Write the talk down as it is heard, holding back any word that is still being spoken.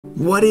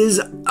What is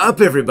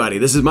up, everybody?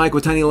 This is Mike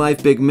with Tiny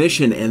Life Big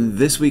Mission, and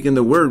this week in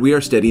the Word, we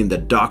are studying the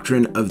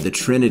doctrine of the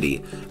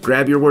Trinity.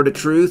 Grab your word of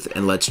truth,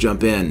 and let's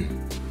jump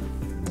in.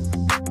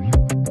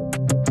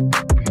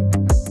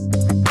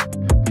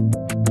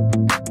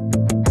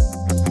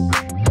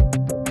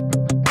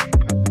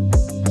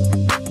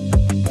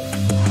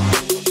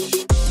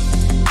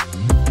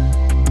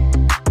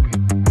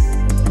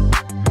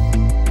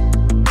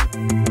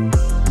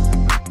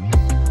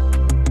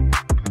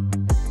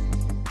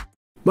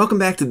 Welcome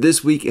back to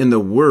This Week in the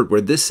Word, where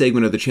this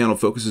segment of the channel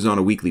focuses on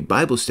a weekly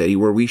Bible study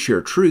where we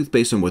share truth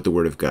based on what the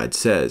Word of God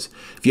says.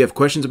 If you have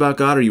questions about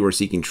God or you are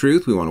seeking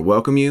truth, we want to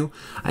welcome you.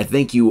 I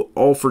thank you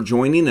all for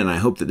joining, and I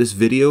hope that this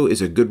video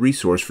is a good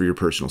resource for your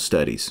personal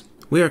studies.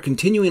 We are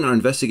continuing our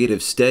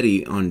investigative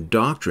study on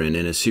doctrine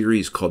in a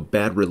series called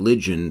Bad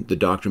Religion, the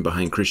Doctrine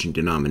Behind Christian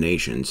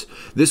Denominations.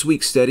 This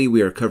week's study,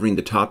 we are covering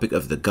the topic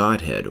of the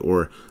Godhead,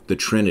 or the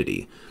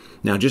Trinity.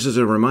 Now, just as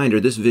a reminder,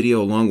 this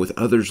video, along with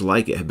others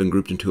like it, have been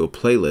grouped into a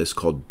playlist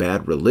called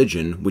Bad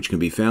Religion, which can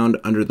be found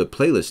under the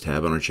Playlist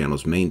tab on our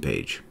channel's main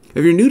page.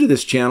 If you're new to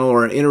this channel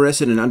or are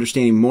interested in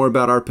understanding more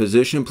about our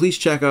position, please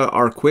check out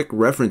our quick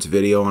reference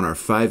video on our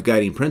 5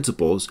 guiding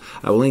principles.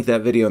 I will link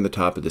that video on the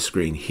top of the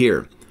screen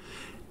here.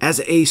 As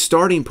a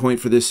starting point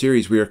for this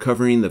series, we are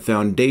covering the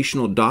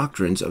foundational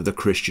doctrines of the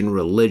Christian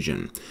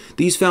religion.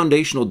 These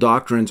foundational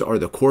doctrines are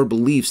the core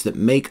beliefs that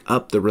make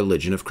up the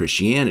religion of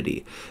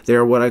Christianity. They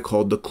are what I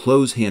call the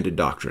close-handed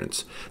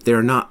doctrines. They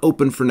are not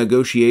open for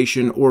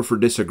negotiation or for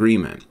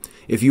disagreement.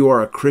 If you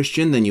are a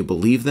Christian, then you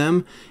believe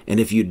them, and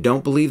if you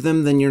don't believe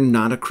them, then you're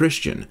not a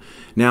Christian.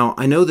 Now,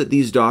 I know that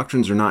these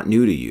doctrines are not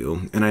new to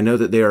you, and I know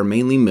that they are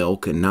mainly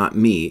milk and not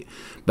meat,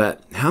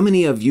 but how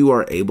many of you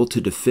are able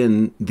to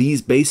defend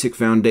these basic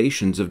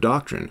foundations of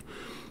doctrine?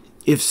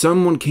 If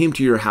someone came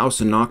to your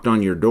house and knocked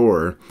on your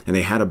door, and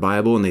they had a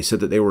Bible and they said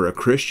that they were a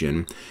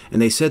Christian,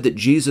 and they said that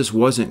Jesus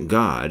wasn't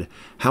God,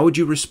 how would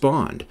you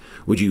respond?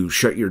 Would you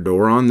shut your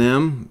door on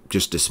them,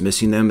 just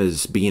dismissing them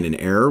as being in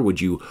error? Would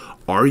you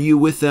argue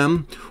with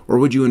them? Or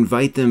would you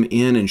invite them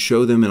in and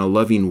show them in a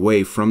loving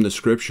way from the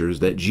Scriptures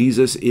that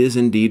Jesus is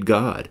indeed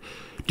God?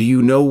 Do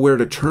you know where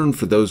to turn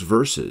for those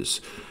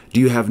verses? Do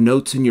you have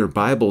notes in your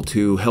Bible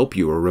to help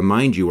you or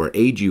remind you or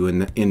aid you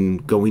in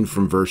going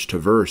from verse to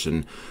verse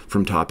and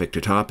from topic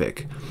to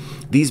topic?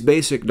 These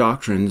basic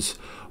doctrines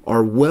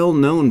are well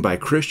known by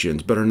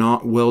Christians, but are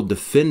not well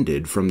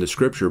defended from the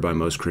Scripture by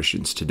most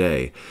Christians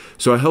today.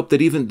 So I hope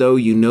that even though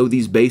you know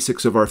these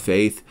basics of our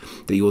faith,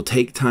 that you will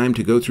take time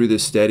to go through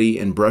this study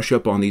and brush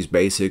up on these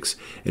basics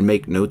and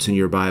make notes in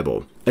your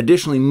Bible.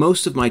 Additionally,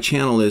 most of my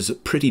channel is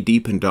pretty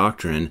deep in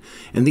doctrine,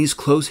 and these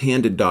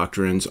close-handed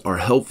doctrines are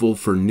helpful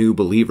for new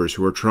believers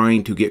who are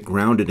trying to get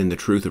grounded in the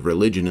truth of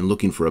religion and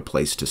looking for a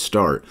place to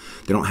start.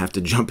 They don't have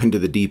to jump into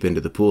the deep end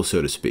of the pool,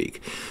 so to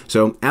speak.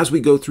 So as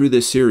we go through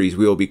this series,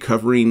 we will be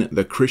covering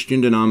the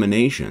Christian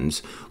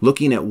denominations,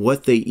 looking at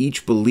what they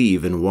each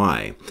believe and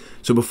why.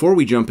 So before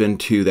we jump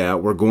into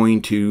that, we're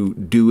going to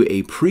do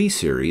a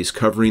pre-series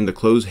covering the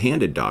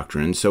close-handed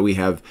doctrine, so we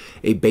have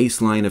a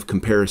baseline of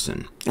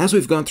comparison. As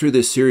we've gone through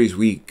this series,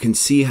 we can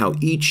see how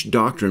each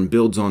doctrine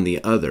builds on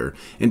the other,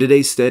 and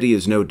today's study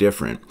is no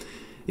different.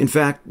 In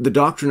fact, the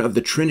doctrine of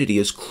the Trinity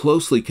is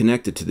closely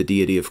connected to the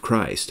deity of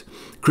Christ.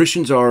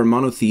 Christians are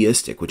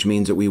monotheistic, which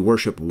means that we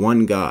worship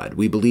one God.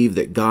 We believe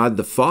that God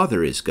the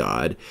Father is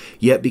God,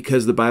 yet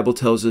because the Bible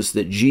tells us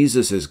that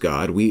Jesus is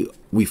God,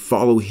 we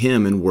follow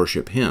Him and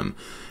worship Him.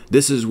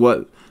 This is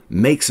what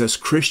makes us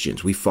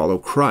Christians. We follow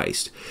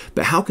Christ.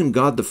 But how can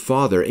God the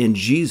Father and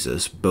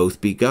Jesus both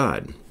be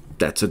God?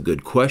 That's a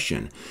good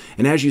question.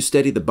 And as you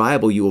study the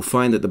Bible, you will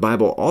find that the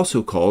Bible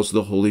also calls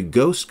the Holy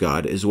Ghost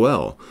God as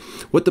well.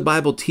 What the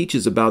Bible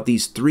teaches about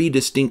these 3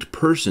 distinct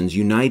persons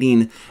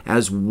uniting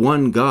as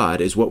one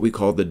God is what we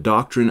call the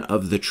doctrine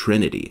of the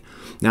Trinity.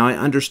 Now, I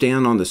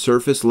understand on the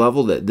surface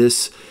level that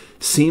this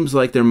seems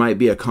like there might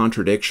be a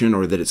contradiction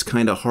or that it's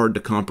kind of hard to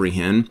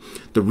comprehend.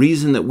 The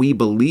reason that we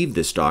believe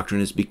this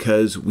doctrine is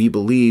because we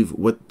believe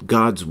what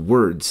God's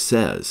Word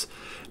says.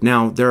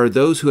 Now, there are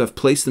those who have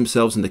placed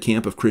themselves in the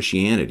camp of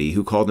Christianity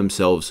who call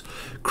themselves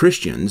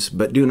Christians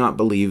but do not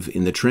believe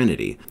in the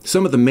Trinity.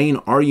 Some of the main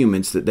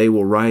arguments that they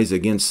will rise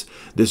against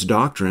this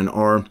doctrine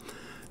are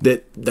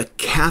that the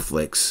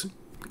Catholics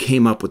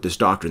came up with this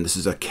doctrine. This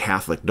is a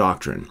Catholic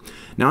doctrine.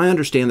 Now, I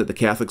understand that the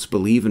Catholics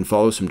believe and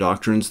follow some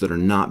doctrines that are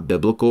not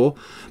biblical,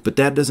 but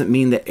that doesn't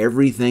mean that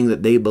everything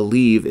that they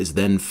believe is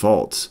then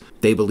false.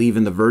 They believe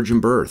in the virgin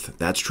birth.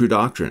 That's true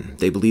doctrine.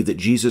 They believe that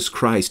Jesus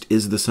Christ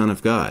is the Son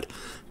of God.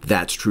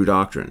 That's true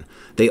doctrine.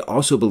 They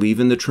also believe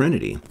in the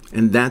Trinity,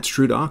 and that's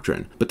true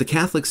doctrine. But the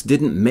Catholics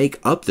didn't make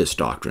up this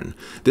doctrine.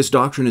 This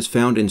doctrine is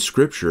found in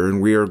Scripture,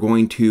 and we are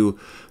going to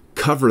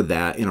cover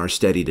that in our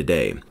study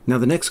today. Now,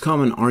 the next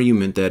common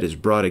argument that is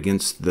brought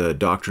against the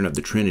doctrine of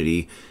the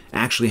Trinity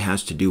actually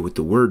has to do with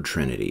the word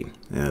Trinity.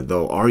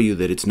 They'll argue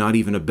that it's not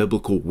even a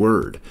biblical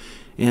word.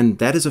 And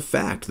that is a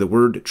fact. The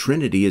word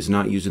Trinity is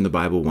not used in the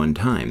Bible one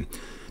time.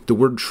 The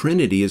word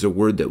Trinity is a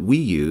word that we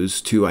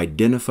use to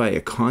identify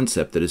a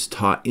concept that is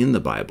taught in the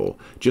Bible,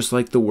 just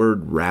like the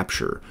word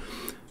rapture.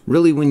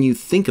 Really, when you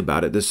think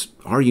about it, this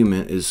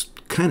argument is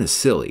kind of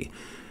silly.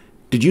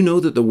 Did you know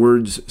that the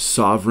words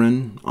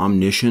sovereign,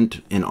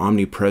 omniscient, and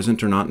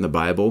omnipresent are not in the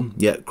Bible?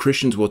 Yet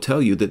Christians will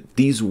tell you that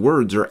these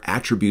words are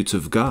attributes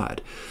of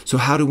God. So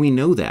how do we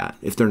know that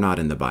if they're not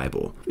in the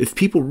Bible? If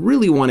people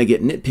really want to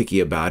get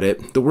nitpicky about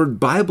it, the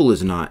word Bible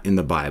is not in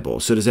the Bible.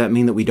 So does that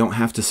mean that we don't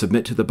have to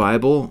submit to the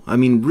Bible? I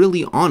mean,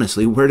 really,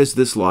 honestly, where does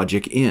this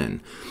logic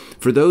end?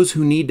 For those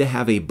who need to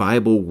have a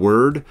Bible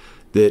word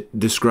that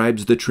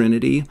describes the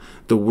Trinity,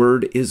 the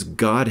word is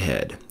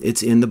Godhead.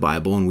 It's in the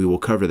Bible, and we will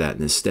cover that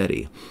in this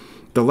study.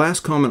 The last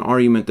common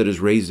argument that is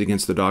raised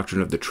against the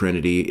doctrine of the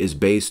Trinity is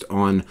based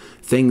on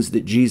things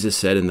that Jesus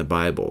said in the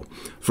Bible.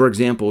 For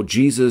example,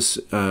 Jesus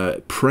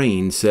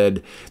praying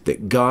said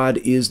that God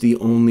is the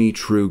only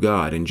true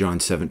God in John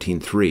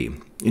 17:3.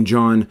 In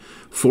John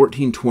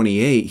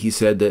 14:28, he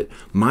said that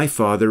my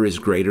Father is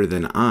greater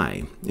than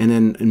I. And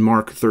then in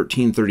Mark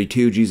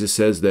 13:32, Jesus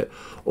says that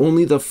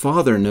only the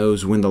Father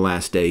knows when the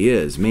last day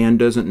is. Man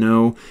doesn't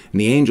know, and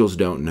the angels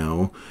don't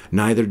know,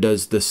 neither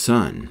does the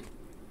Son.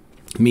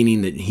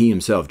 Meaning that he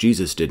himself,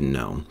 Jesus, didn't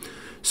know.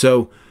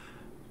 So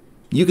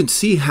you can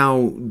see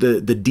how the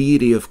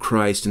deity of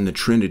Christ and the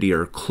Trinity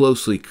are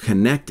closely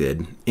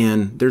connected,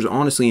 and there's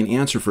honestly an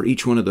answer for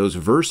each one of those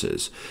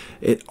verses.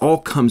 It all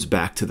comes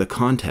back to the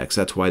context.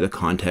 That's why the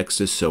context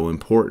is so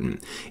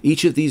important.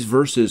 Each of these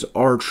verses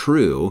are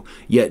true,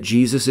 yet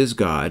Jesus is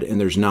God,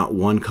 and there's not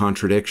one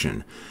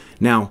contradiction.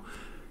 Now,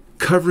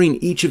 covering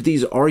each of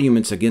these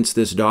arguments against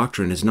this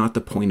doctrine is not the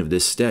point of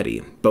this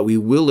study, but we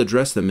will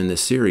address them in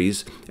this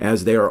series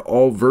as they are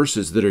all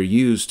verses that are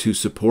used to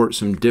support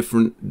some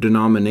different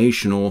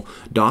denominational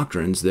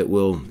doctrines that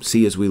we'll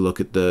see as we look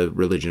at the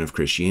religion of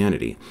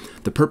Christianity.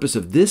 The purpose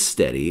of this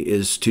study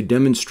is to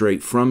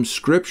demonstrate from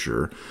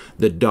Scripture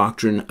the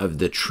doctrine of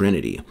the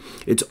Trinity.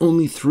 It's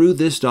only through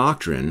this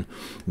doctrine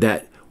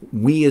that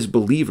we as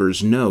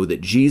believers know that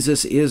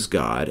Jesus is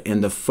God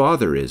and the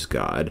Father is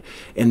God,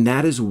 and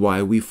that is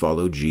why we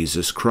follow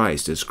Jesus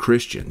Christ as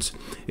Christians.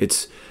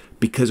 It's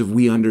because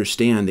we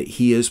understand that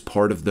He is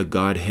part of the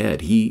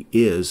Godhead. He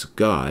is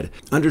God.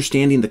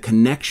 Understanding the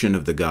connection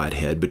of the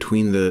Godhead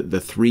between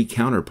the three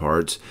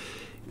counterparts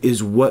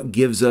is what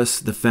gives us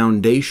the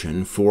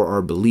foundation for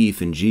our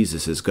belief in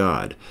Jesus as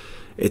God.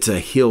 It's a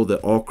hill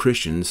that all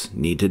Christians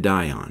need to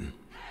die on.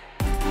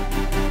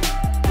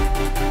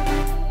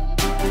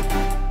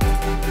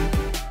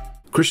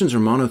 Christians are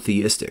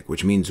monotheistic,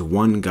 which means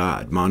one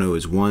God. Mono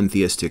is one,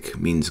 theistic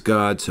means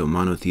God, so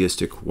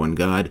monotheistic, one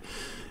God,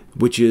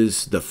 which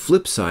is the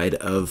flip side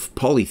of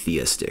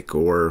polytheistic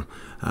or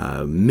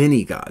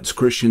many gods.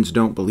 Christians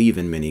don't believe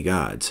in many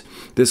gods.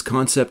 This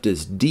concept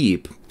is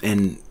deep,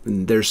 and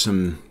there's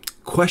some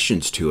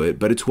questions to it,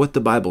 but it's what the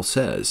Bible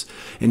says.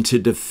 And to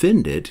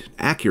defend it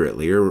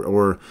accurately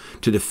or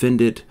to defend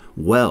it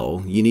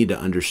well, you need to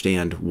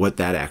understand what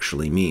that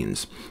actually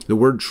means. The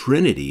word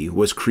Trinity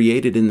was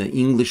created in the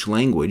English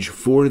language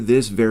for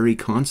this very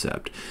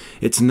concept.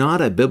 It's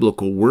not a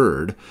biblical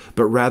word,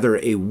 but rather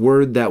a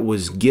word that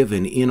was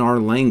given in our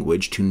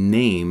language to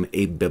name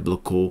a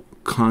biblical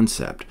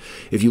concept.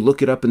 If you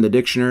look it up in the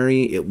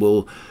dictionary, it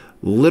will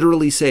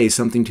literally say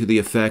something to the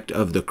effect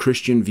of the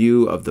Christian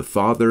view of the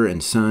Father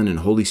and Son and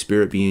Holy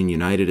Spirit being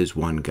united as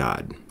one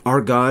God.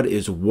 Our God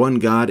is one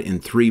God in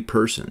three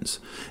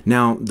persons.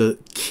 Now, the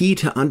key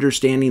to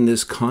understanding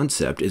this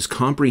concept is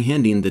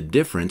comprehending the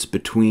difference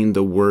between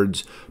the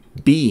words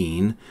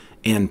being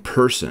and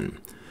person.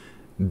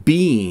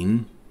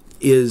 Being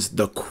is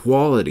the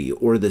quality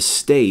or the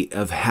state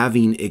of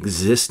having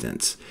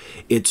existence.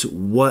 It's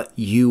what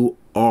you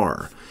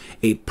are.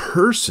 A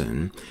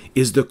person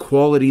is the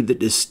quality that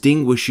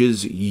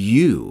distinguishes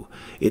you.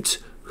 It's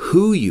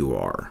who you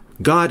are.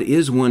 God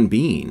is one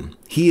being.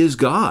 He is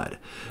God.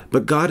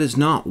 But God is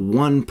not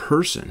one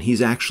person.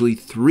 He's actually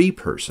three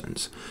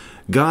persons.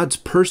 God's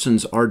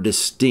persons are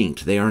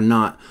distinct. They are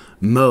not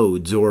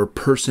modes or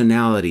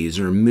personalities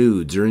or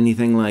moods or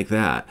anything like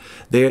that.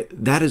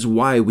 That is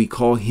why we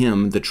call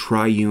Him the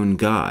triune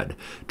God.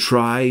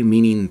 Tri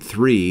meaning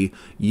three,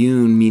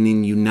 un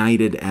meaning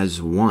united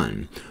as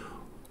one.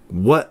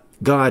 What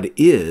God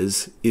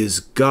is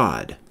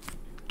God.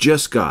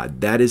 Just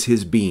God. That is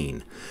His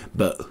being.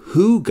 But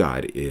who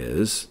God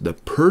is, the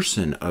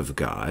person of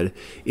God,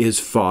 is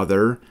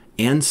Father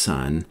and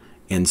Son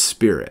and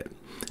Spirit.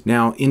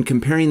 Now, in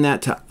comparing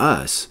that to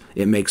us,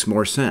 it makes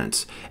more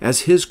sense.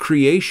 As His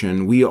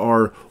creation, we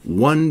are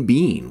one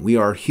being. We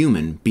are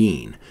human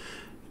being.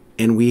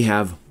 And we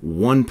have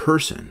one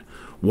person.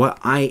 What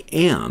I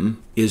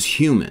am is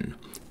human.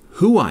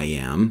 Who I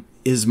am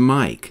is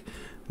Mike.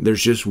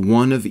 There's just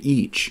one of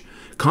each.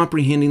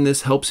 Comprehending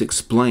this helps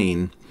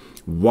explain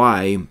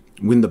why,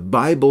 when the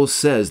Bible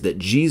says that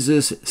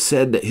Jesus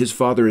said that His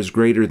Father is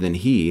greater than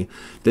He,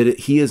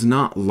 that He is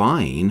not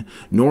lying,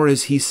 nor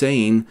is He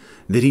saying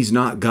that He's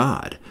not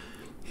God.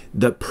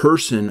 the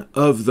person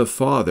of the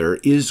Father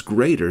is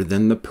greater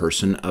than the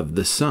person of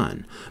the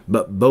Son,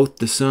 but both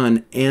the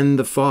Son and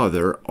the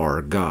Father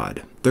are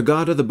God. The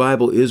God of the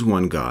Bible is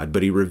one God,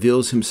 but he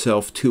reveals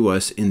himself to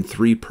us in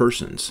three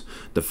persons,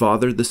 the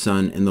Father, the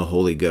Son, and the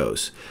Holy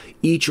Ghost.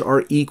 Each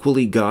are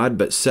equally God,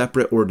 but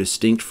separate or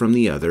distinct from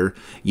the other,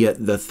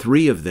 yet the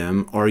three of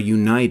them are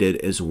united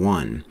as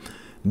one.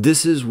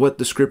 This is what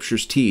the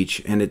Scriptures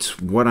teach, and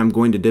it's what I'm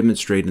going to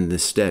demonstrate in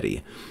this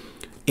study.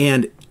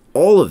 And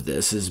all of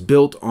this is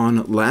built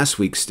on last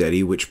week's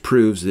study, which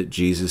proves that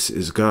Jesus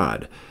is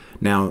God.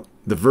 Now,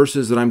 the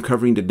verses that I'm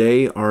covering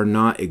today are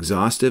not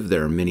exhaustive.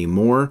 There are many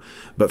more,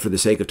 but for the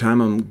sake of time,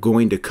 I'm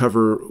going to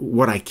cover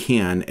what I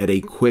can at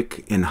a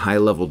quick and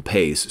high-leveled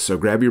pace. So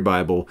grab your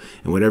Bible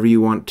and whatever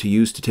you want to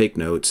use to take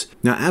notes.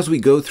 Now, as we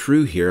go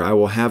through here, I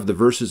will have the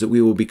verses that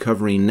we will be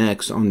covering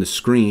next on the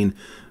screen.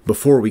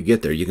 Before we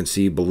get there, you can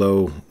see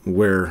below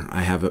where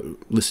I have it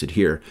listed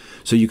here.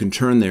 So you can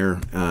turn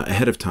there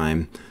ahead of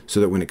time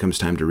so that when it comes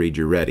time to read,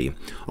 you're ready.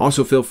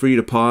 Also, feel free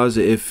to pause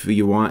if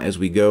you want as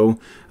we go,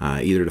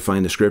 either to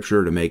find the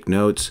scripture or to make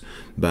notes.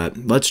 But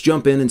let's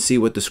jump in and see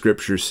what the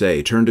scriptures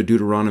say. Turn to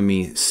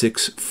Deuteronomy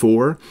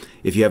 6:4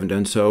 if you haven't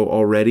done so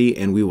already,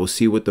 and we will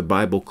see what the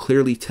Bible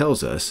clearly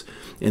tells us,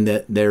 and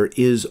that there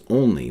is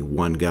only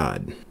one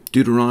God.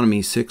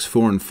 Deuteronomy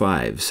 6:4 and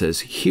 5 says,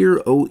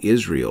 "Hear, O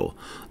Israel,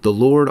 the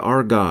Lord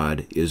our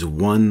God is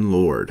one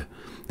Lord."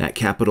 That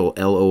capital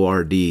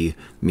L-O-R-D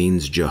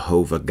means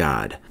Jehovah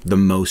God, the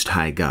Most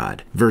High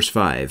God. Verse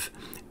 5,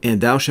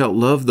 "And thou shalt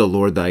love the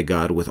Lord thy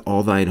God with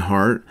all thine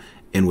heart,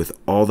 and with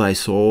all thy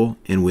soul,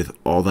 and with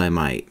all thy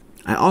might."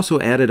 I also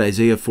added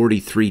Isaiah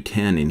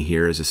 43:10 in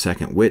here as a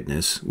second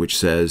witness, which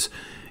says,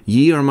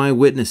 "Ye are my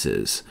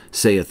witnesses,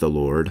 saith the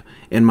Lord,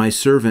 and my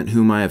servant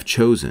whom I have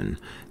chosen,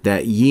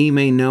 that ye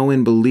may know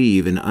and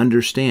believe and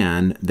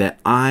understand that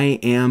I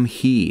am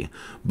he.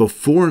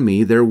 Before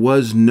me there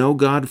was no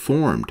God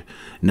formed,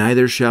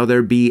 neither shall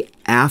there be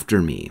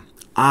after me.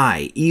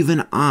 I,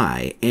 even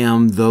I,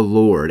 am the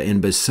Lord,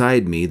 and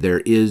beside me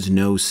there is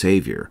no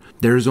Savior."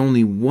 There is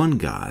only one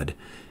God,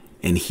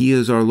 and he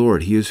is our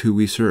Lord. He is who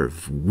we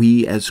serve.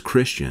 We as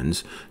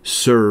Christians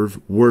serve,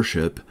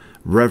 worship,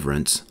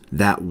 reverence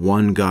that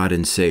one God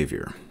and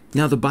Savior.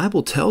 Now, the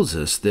Bible tells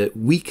us that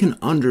we can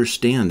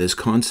understand this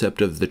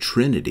concept of the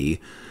Trinity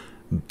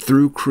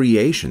through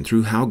creation,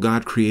 through how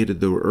God created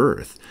the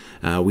earth.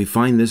 We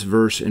find this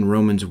verse in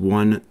Romans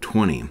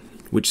 1:20,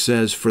 which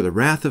says, "For the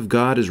wrath of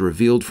God is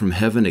revealed from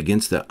heaven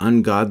against the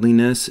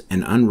ungodliness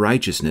and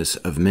unrighteousness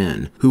of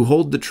men, who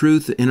hold the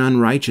truth in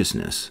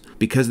unrighteousness,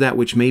 because that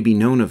which may be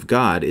known of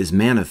God is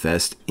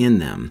manifest in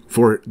them.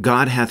 For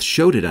God hath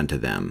showed it unto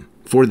them.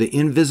 For the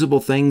invisible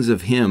things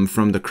of him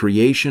from the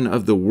creation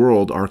of the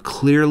world are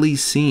clearly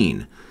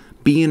seen,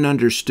 being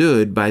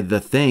understood by the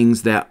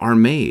things that are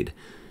made,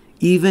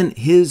 even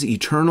his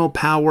eternal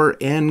power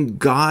and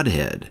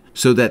Godhead,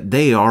 so that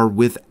they are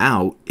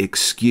without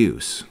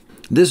excuse."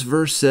 This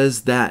verse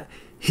says that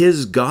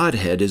his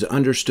Godhead is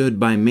understood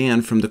by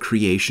man from the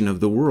creation of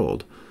the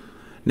world.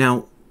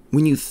 Now,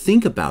 when you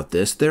think about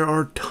this, there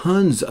are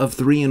tons of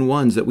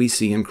three-in-ones that we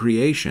see in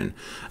creation.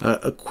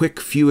 A quick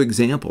few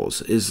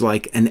examples is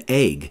like an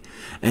egg.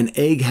 An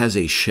egg has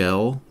a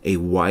shell, a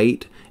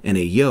white, and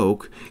a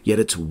yolk, yet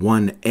it's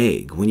one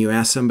egg. When you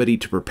ask somebody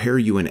to prepare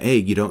you an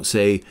egg, you don't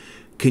say,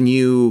 "Can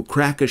you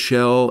crack a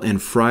shell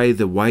and fry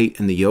the white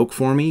and the yolk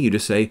for me?" You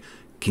just say,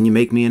 "Can you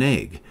make me an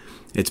egg?"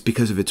 It's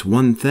because of its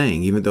one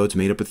thing, even though it's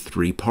made up of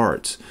three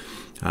parts.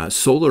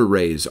 Solar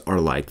rays are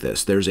like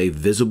this. There's a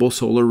visible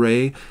solar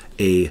ray,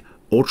 a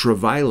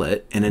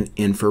ultraviolet, and an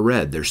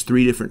infrared. There's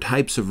three different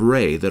types of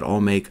ray that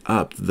all make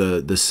up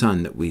the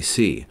sun that we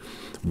see.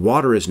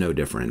 Water is no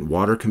different.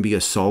 Water can be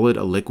a solid,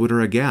 a liquid,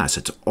 or a gas.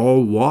 It's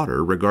all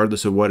water,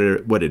 regardless of what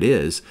it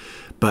is,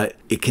 but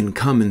it can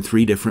come in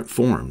three different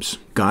forms.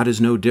 God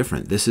is no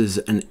different. This is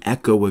an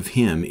echo of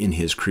him in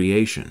his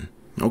creation.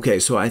 Okay,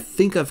 so I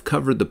think I've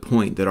covered the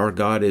point that our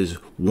God is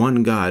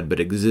one God, but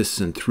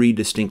exists in three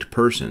distinct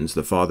persons,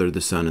 the Father,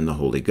 the Son, and the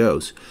Holy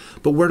Ghost.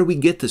 But where do we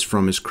get this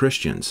from as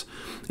Christians?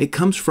 It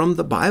comes from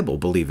the Bible,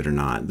 believe it or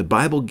not. The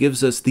Bible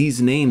gives us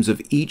these names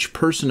of each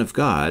person of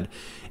God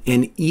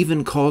and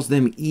even calls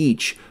them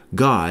each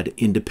God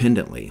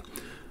independently.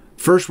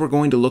 First, we're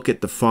going to look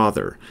at the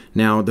Father.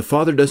 Now, the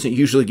Father doesn't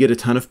usually get a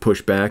ton of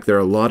pushback. There are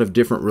a lot of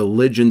different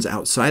religions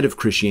outside of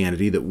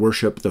Christianity that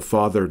worship the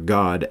Father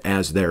God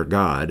as their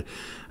God.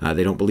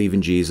 They don't believe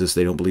in Jesus.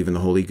 They don't believe in the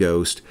Holy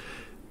Ghost.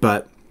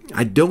 But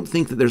I don't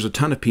think that there's a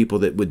ton of people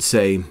that would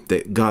say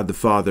that God the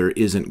Father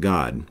isn't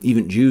God.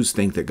 Even Jews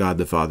think that God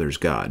the Father is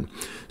God.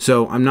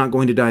 So I'm not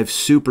going to dive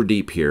super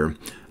deep here.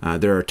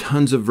 There are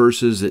tons of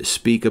verses that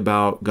speak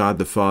about God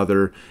the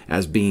Father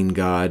as being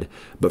God,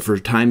 but for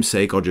time's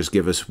sake, I'll just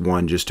give us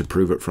one just to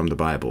prove it from the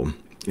Bible,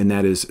 and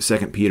that is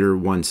 2 Peter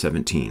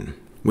 1:17,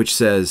 which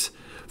says,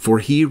 "For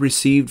he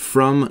received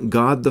from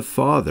God the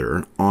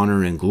Father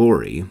honor and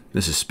glory,"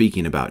 this is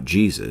speaking about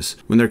Jesus,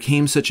 "when there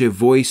came such a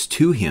voice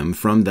to him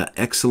from the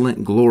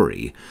excellent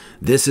glory,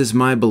 This is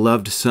my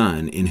beloved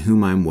Son, in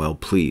whom I am well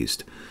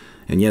pleased."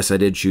 And yes, I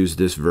did choose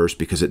this verse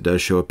because it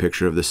does show a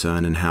picture of the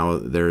Son and how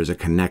there is a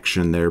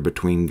connection there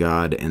between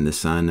God and the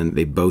Son, and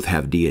they both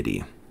have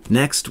deity.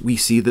 Next, we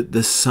see that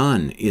the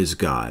Son is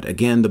God.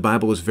 Again, the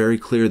Bible is very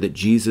clear that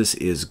Jesus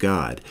is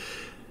God.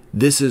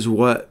 This is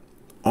what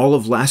all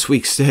of last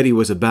week's study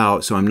was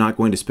about, so I'm not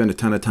going to spend a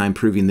ton of time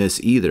proving this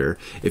either.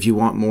 If you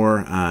want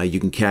more, you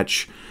can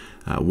catch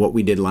what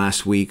we did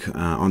last week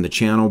on the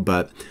channel,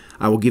 but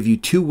I will give you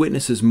 2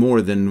 witnesses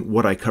more than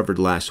what I covered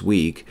last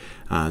week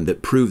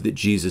that prove that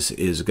Jesus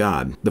is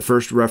God. The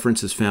first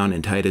reference is found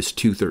in Titus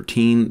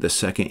 2:13, the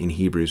second in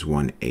Hebrews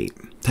 1:8.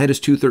 Titus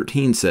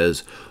 2:13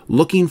 says,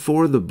 "Looking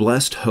for the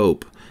blessed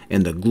hope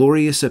and the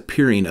glorious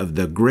appearing of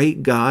the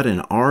great God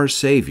and our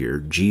Savior,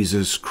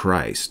 Jesus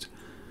Christ."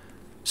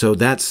 So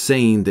that's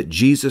saying that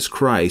Jesus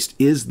Christ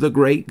is the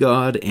great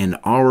God and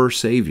our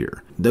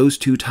Savior. Those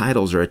 2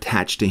 titles are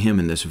attached to him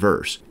in this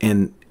verse.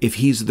 And if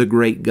he's the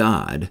great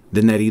God,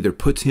 then that either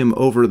puts him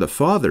over the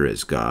Father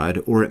as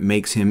God, or it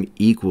makes him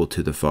equal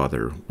to the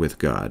Father with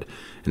God.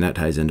 And that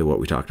ties into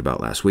what we talked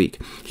about last week.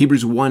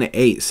 Hebrews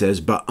 1:8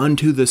 says, "But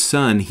unto the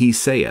Son he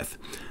saith."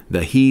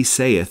 The he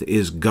saith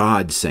is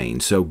God saying.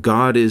 So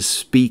God is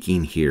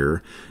speaking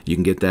here. You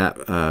can get that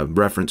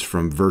reference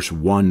from verse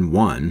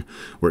 1:1,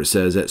 where it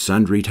says, "At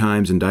sundry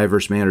times and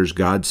diverse manners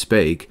God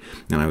spake."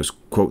 And I was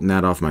quoting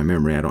that off my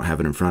memory. I don't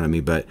have it in front of me,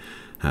 but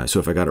so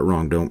if I got it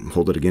wrong, don't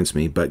hold it against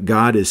me. But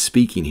God is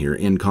speaking here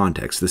in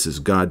context. This is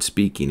God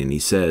speaking, and he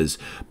says,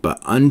 "But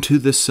unto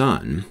the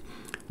Son,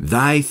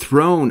 thy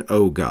throne,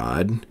 O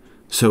God."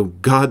 So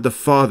God the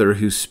Father,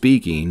 who's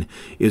speaking,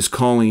 is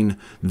calling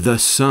the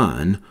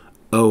Son,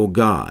 O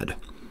God.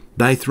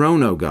 Thy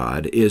throne, O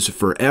God, is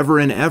forever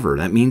and ever.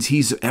 That means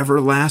he's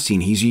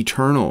everlasting. He's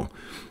eternal.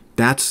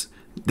 That's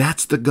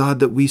the God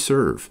that we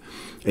serve.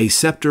 A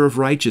scepter of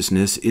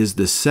righteousness is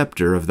the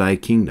scepter of thy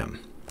kingdom.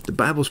 The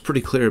Bible's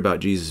pretty clear about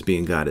Jesus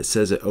being God. It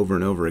says it over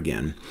and over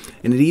again.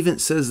 And it even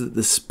says that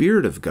the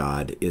Spirit of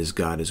God is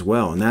God as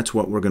well. And that's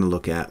what we're going to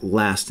look at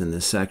last in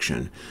this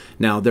section.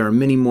 Now, there are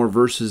many more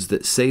verses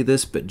that say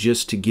this, but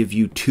just to give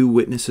you 2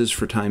 witnesses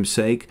for time's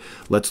sake,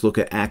 let's look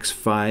at Acts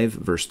 5,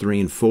 verse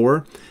 3 and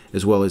 4,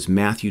 as well as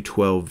Matthew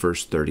 12,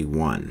 verse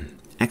 31.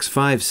 Acts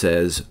 5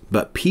 says,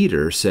 "But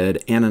Peter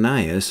said,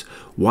 Ananias,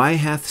 why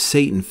hath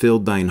Satan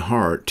filled thine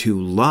heart to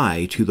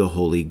lie to the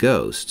Holy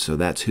Ghost?" So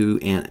that's who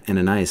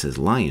Ananias is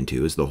lying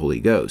to, is the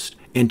Holy Ghost.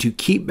 "And to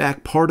keep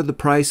back part of the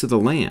price of the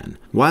land.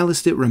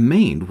 Whilst it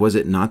remained, was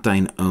it not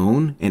thine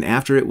own? And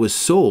after it was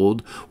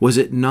sold, was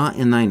it not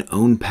in thine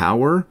own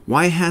power?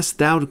 Why hast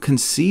thou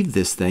conceived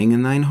this thing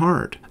in thine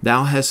heart?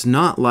 Thou hast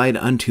not lied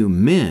unto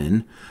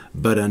men,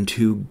 but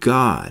unto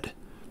God."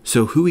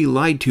 So who he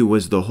lied to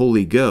was the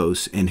Holy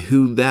Ghost, and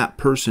who that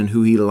person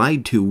who he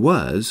lied to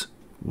was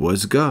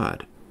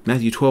God.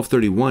 Matthew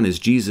 12:31 is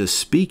Jesus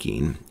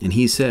speaking, and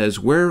he says,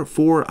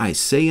 "Wherefore I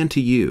say unto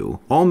you,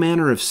 all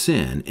manner of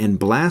sin and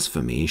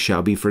blasphemy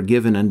shall be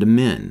forgiven unto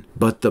men,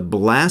 but the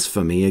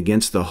blasphemy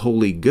against the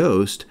Holy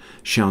Ghost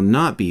shall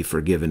not be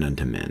forgiven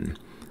unto men."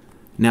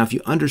 Now, if you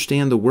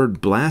understand the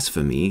word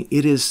blasphemy,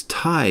 it is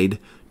tied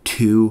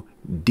to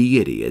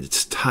deity.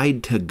 It's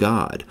tied to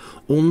God.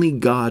 Only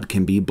God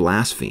can be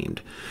blasphemed.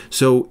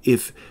 So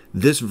if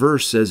this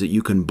verse says that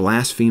you can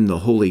blaspheme the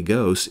Holy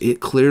Ghost, it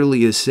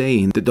clearly is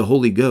saying that the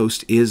Holy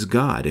Ghost is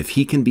God. If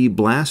he can be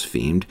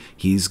blasphemed,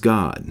 he's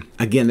God.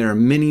 Again, there are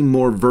many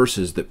more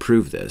verses that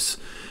prove this.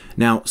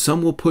 Now,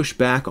 some will push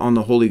back on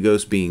the Holy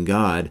Ghost being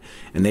God,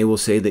 and they will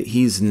say that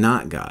he's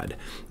not God.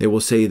 They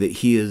will say that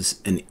he is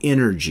an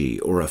energy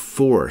or a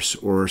force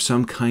or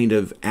some kind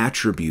of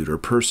attribute or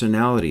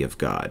personality of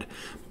God,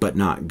 but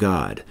not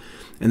God.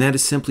 And that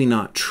is simply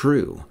not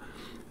true,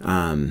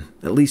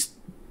 at least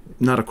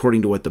not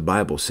according to what the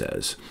Bible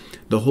says.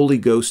 The Holy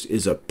Ghost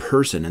is a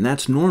person, and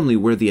that's normally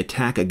where the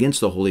attack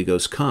against the Holy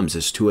Ghost comes,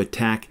 is to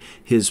attack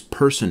his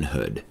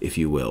personhood, if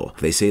you will.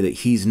 They say that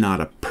he's not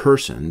a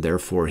person,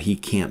 therefore he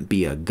can't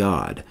be a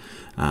God.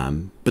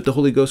 But the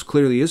Holy Ghost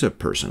clearly is a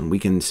person. We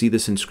can see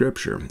this in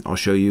Scripture. I'll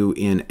show you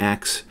in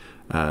Acts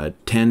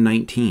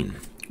 10:19,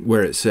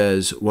 where it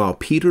says, "While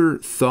Peter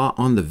thought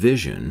on the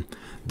vision,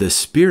 the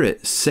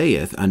Spirit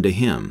saith unto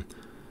him."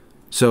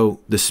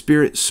 So the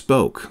Spirit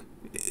spoke.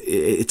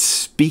 It's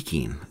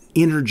speaking.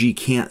 Energy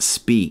can't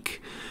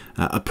speak.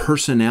 A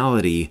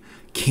personality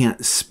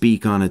can't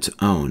speak on its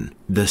own.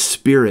 The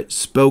Spirit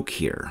spoke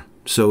here.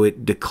 So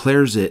it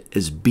declares it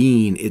as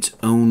being its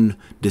own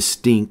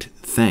distinct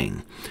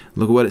thing.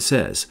 Look at what it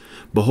says.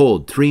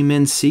 "Behold, 3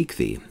 men seek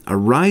thee.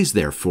 Arise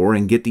therefore,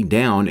 and get thee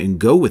down, and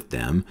go with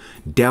them,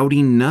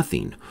 doubting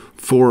nothing.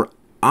 For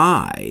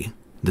I,"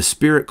 the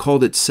Spirit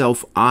called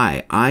itself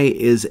I. I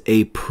is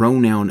a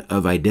pronoun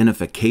of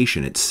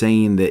identification. It's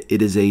saying that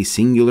it is a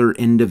singular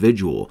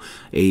individual,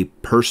 a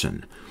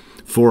person.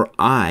 "For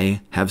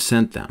I have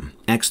sent them."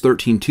 Acts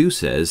 13:2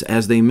 says,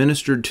 "As they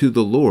ministered to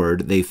the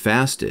Lord, they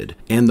fasted.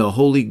 And the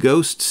Holy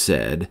Ghost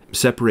said,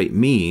 Separate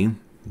me,"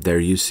 there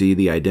you see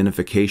the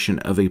identification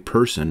of a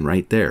person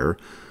right there,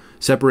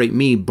 "Separate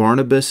me,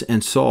 Barnabas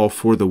and Saul,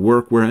 for the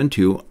work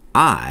whereunto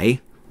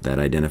I," that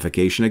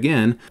identification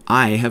again,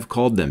 I have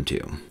called them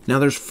to. Now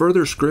there's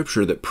further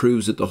scripture that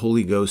proves that the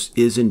Holy Ghost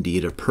is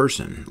indeed a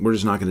person. We're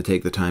just not going to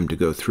take the time to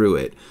go through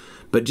it,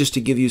 but just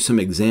to give you some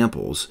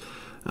examples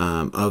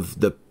of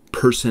the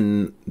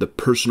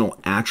personal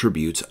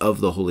attributes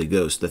of the Holy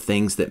Ghost, the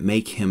things that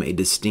make him a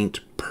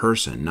distinct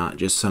person, not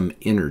just some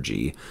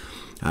energy.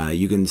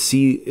 You can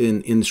see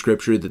in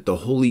Scripture that the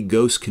Holy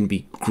Ghost can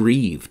be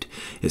grieved.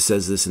 It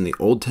says this in the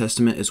Old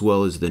Testament as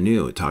well as the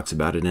New. It talks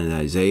about it in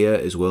Isaiah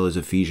as well as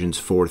Ephesians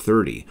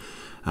 4:30.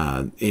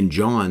 In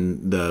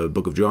John, the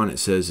book of John, it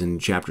says in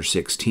chapter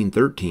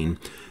 16:13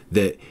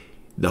 that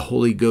the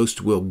Holy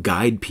Ghost will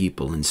guide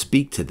people and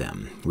speak to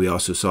them. We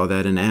also saw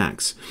that in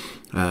Acts.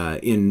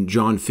 In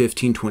John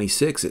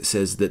 15:26, it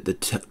says that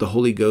the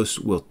Holy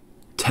Ghost will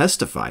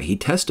testify. He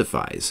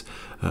testifies.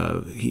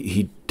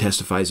 He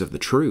testifies of the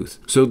truth.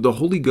 So the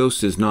Holy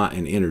Ghost is not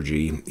an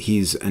energy.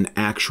 He's an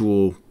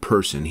actual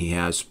person. He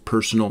has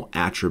personal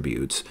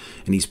attributes,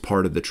 and he's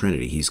part of the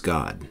Trinity. He's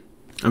God.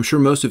 I'm sure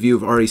most of you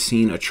have already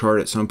seen a chart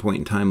at some point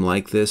in time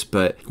like this,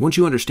 but once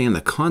you understand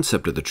the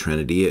concept of the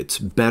Trinity, it's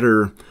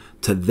better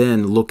to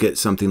then look at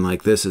something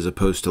like this as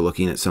opposed to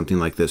looking at something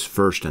like this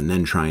first and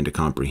then trying to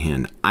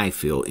comprehend, I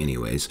feel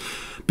anyways,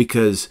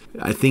 because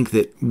I think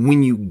that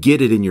when you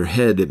get it in your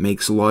head, it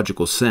makes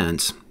logical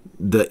sense.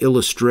 The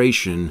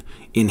illustration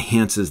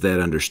enhances that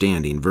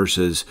understanding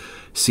versus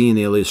seeing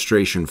the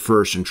illustration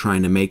first and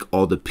trying to make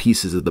all the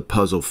pieces of the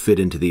puzzle fit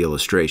into the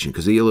illustration,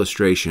 because the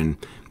illustration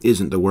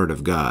isn't the Word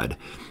of God.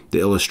 The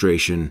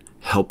illustration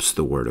helps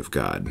the Word of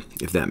God,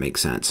 if that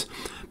makes sense.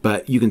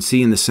 But you can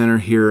see in the center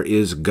here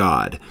is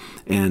God,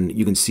 and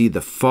you can see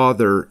the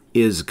Father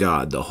is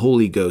God, the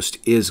Holy Ghost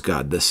is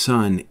God, the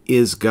Son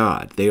is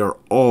God. They are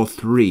all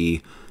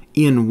three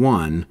in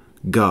one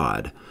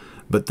God.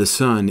 But the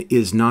Son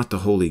is not the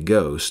Holy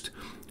Ghost,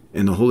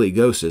 and the Holy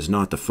Ghost is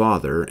not the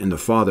Father, and the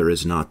Father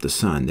is not the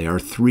Son. They are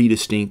three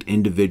distinct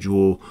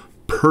individual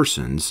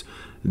persons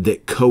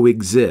that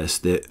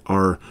coexist, that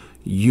are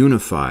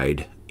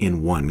unified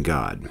in one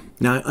God.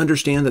 Now, I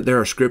understand that there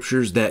are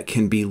scriptures that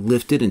can be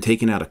lifted and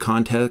taken out of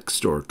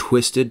context or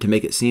twisted to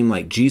make it seem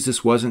like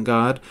Jesus wasn't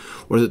God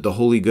or that the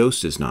Holy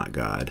Ghost is not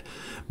God.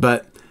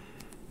 But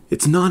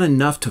it's not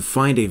enough to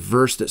find a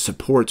verse that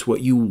supports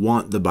what you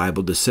want the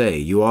Bible to say.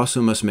 You also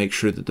must make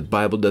sure that the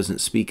Bible doesn't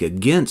speak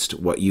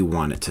against what you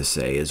want it to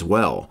say as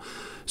well.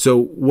 So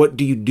what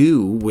do you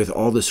do with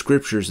all the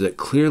scriptures that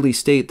clearly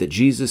state that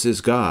Jesus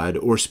is God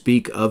or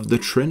speak of the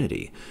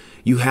Trinity?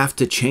 You have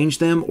to change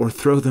them or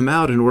throw them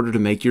out in order to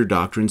make your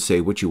doctrine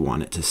say what you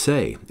want it to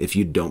say if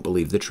you don't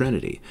believe the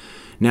Trinity.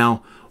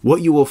 Now,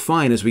 what you will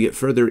find as we get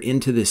further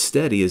into this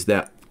study is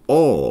that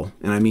all,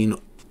 and I mean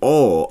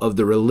all, of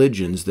the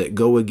religions that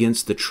go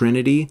against the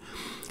Trinity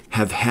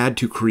have had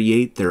to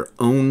create their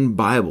own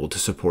Bible to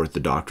support the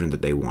doctrine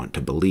that they want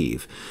to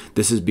believe.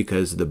 This is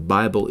because the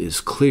Bible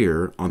is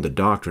clear on the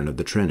doctrine of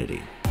the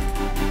Trinity.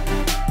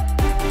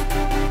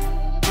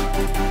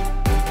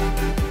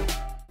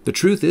 The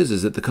truth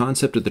is that the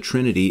concept of the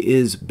Trinity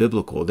is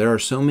biblical. There are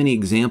so many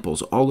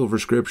examples all over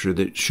Scripture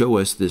that show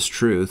us this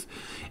truth,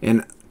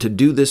 and to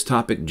do this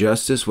topic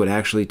justice would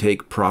actually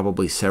take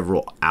probably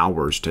several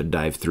hours to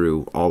dive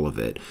through all of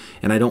it,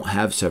 and I don't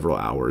have several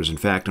hours. In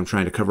fact, I'm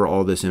trying to cover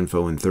all this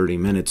info in 30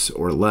 minutes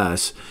or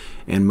less,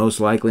 and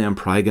most likely I'm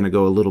probably going to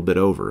go a little bit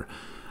over.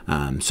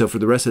 So for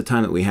the rest of the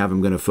time that we have,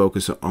 I'm going to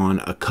focus on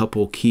a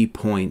couple key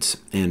points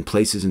and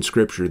places in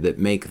Scripture that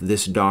make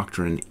this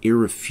doctrine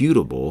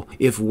irrefutable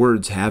if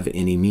words have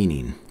any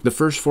meaning. The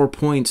first 4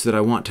 points that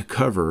I want to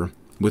cover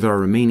with our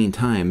remaining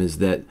time is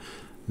that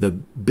the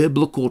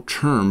biblical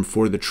term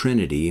for the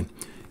Trinity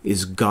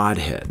is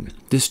Godhead.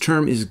 This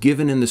term is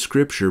given in the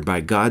Scripture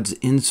by God's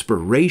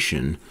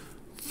inspiration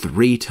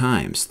 3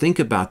 times. Think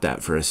about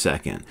that for a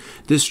second.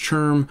 This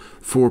term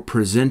for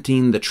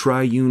presenting the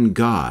triune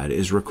God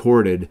is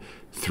recorded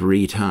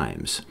 3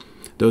 times.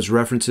 Those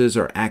references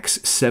are Acts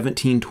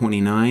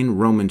 17:29,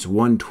 Romans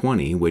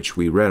 1:20, which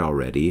we read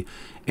already,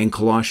 and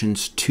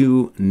Colossians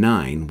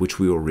 2:9, which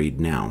we will read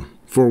now.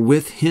 For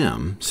with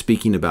him,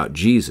 speaking about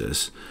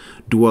Jesus,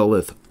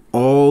 dwelleth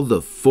all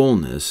the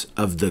fullness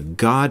of the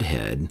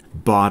Godhead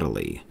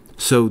bodily.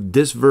 So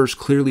this verse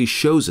clearly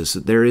shows us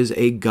that there is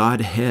a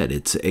Godhead.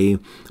 It's a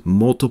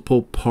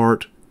multiple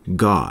part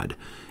God,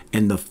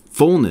 and the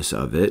fullness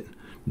of it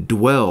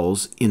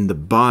dwells in the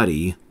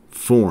body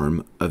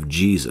form of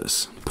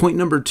Jesus. Point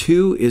number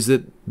 2 is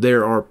that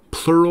there are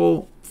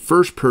plural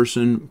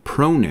first-person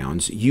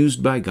pronouns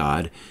used by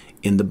God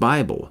in the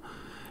Bible.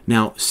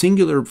 Now,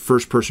 singular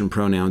first-person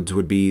pronouns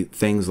would be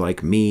things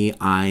like me,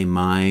 I,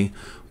 my.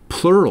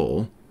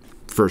 Plural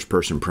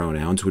first-person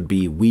pronouns would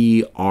be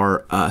we,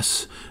 our,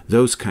 us,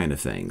 those kind of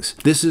things.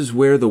 This is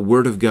where the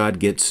Word of God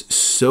gets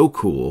so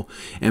cool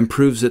and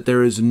proves that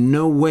there is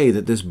no way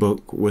that this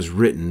book was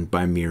written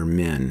by mere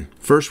men.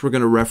 First, we're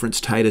going to reference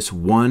Titus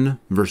 1,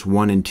 verse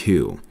 1 and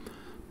 2.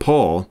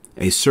 Paul,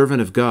 a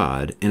servant of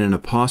God and an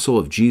apostle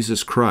of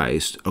Jesus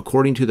Christ,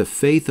 according to the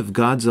faith of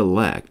God's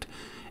elect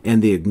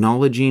and the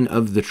acknowledging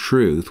of the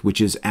truth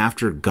which is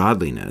after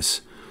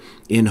godliness,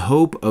 in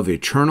hope of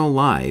eternal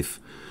life,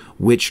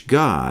 which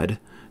God,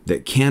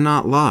 that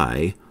cannot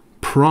lie,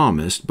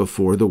 promised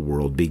before the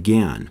world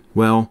began.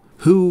 Well,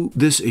 who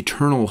this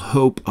eternal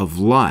hope of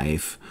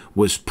life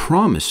was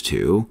promised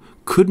to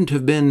couldn't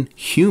have been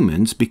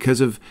humans,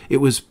 because it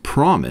was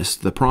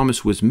promised, the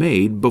promise was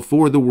made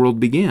before the world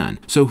began.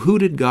 So who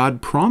did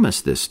God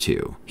promise this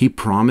to? He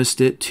promised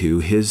it to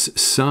his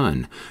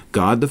Son.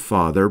 God the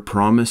Father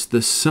promised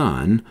the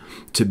Son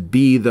to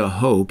be the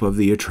hope of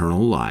the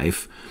eternal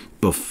life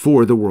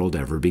before the world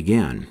ever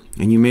began.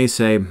 And you may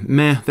say,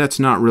 meh, that's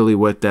not really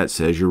what that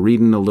says. You're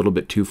reading a little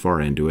bit too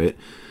far into it.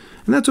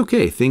 And that's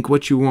okay. Think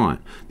what you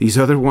want. These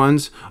other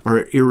ones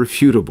are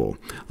irrefutable.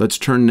 Let's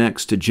turn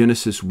next to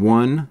Genesis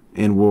 1,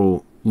 and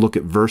we'll look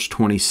at verse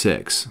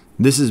 26.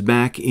 This is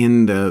back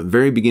in the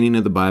very beginning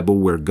of the Bible,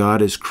 where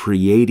God is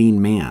creating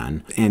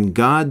man. And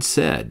God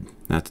said,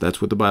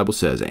 that's what the Bible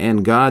says,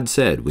 and God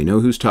said, we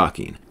know who's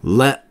talking,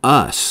 let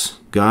us.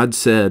 God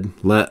said,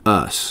 let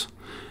us.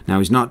 Now,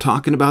 he's not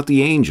talking about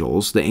the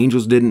angels. The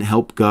angels didn't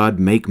help God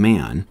make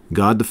man.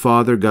 God the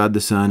Father, God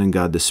the Son, and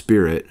God the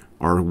Spirit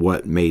are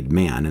what made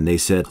man. And they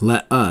said,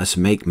 let us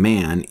make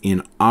man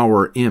in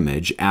our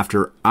image,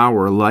 after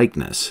our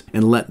likeness,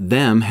 and let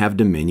them have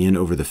dominion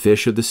over the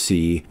fish of the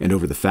sea, and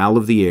over the fowl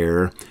of the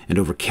air, and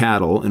over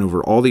cattle, and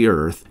over all the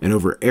earth, and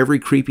over every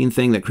creeping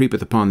thing that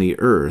creepeth upon the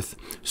earth.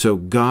 So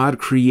God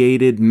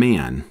created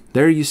man.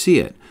 There you see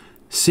it.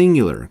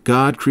 Singular.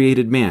 God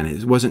created man.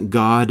 It wasn't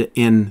God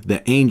in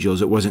the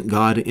angels. It wasn't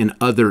God in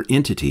other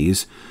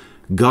entities.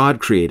 God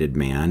created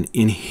man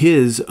in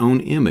his own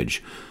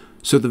image.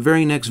 So the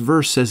very next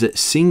verse says it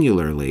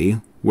singularly,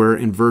 where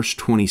in verse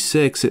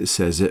 26 it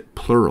says it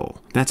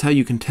plural. That's how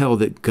you can tell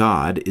that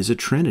God is a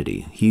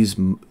Trinity.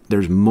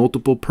 There's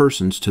multiple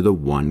persons to the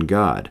one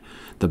God.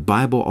 The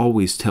Bible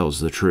always tells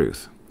the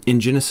truth. In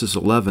Genesis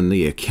 11,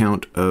 the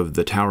account of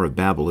the Tower of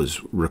Babel is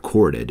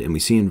recorded, and we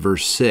see in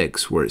verse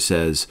 6 where it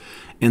says,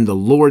 and the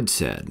Lord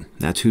said,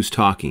 that's who's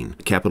talking,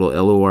 capital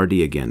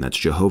L-O-R-D again, that's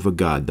Jehovah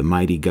God, the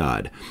mighty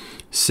God,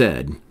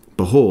 said,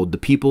 behold, the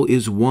people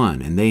is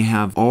one, and they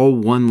have all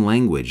one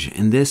language,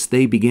 and this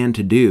they began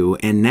to do,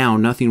 and now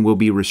nothing will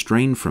be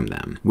restrained from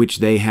them, which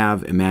they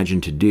have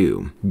imagined to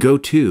do. Go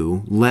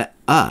to, let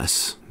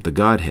us, the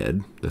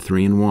Godhead, the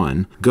three in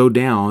one, go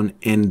down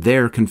and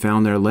there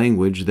confound their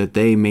language, that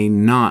they may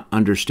not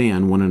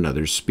understand one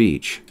another's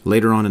speech.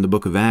 Later on in the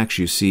book of Acts,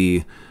 you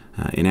see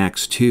in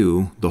Acts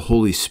 2, the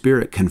Holy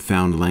Spirit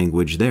confound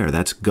language there.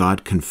 That's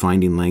God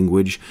confining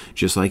language,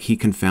 just like he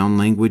confound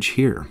language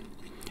here.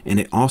 And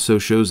it also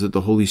shows that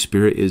the Holy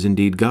Spirit is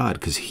indeed God,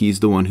 because he's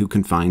the one who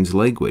confines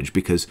language,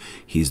 because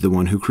he's the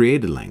one who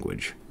created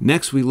language.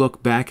 Next, we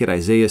look back at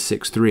Isaiah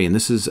 6:3, and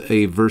this is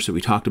a verse that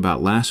we talked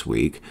about last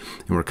week,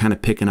 and we're kind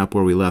of picking up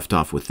where we left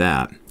off with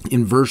that.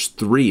 In verse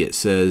 3, it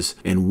says,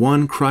 and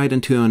one cried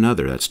unto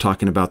another, that's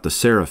talking about the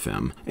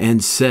seraphim,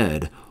 and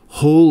said,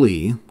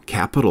 holy,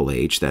 capital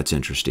H, that's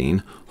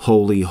interesting,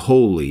 holy,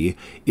 holy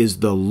is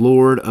the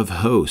Lord of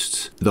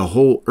hosts. The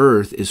whole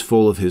earth is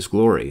full of his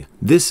glory.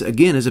 This,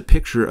 again, is a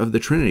picture of the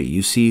Trinity.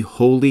 You see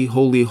holy,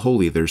 holy,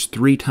 holy. There's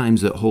 3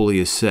 times that holy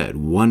is said.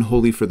 One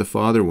holy for the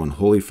Father, one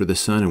holy for the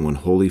Son, and one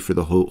holy for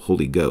the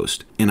Holy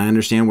Ghost. And I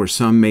understand where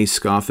some may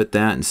scoff at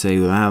that and say,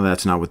 well,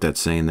 that's not what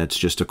that's saying. That's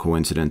just a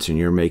coincidence, and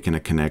you're making a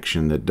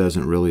connection that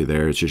doesn't really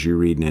there. It's just you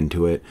reading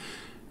into it.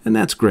 And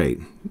that's great.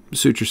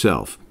 Suit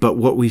yourself. But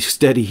what we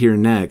study here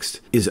next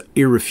is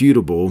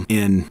irrefutable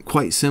and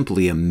quite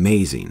simply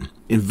amazing.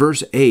 In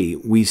verse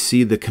 8, we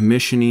see the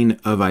commissioning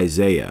of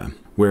Isaiah,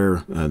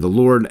 where the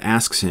Lord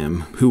asks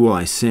him, who will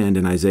I send?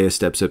 And Isaiah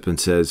steps up and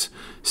says,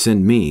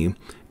 send me.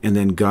 And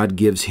then God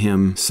gives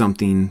him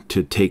something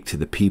to take to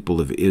the people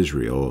of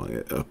Israel,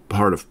 a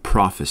part of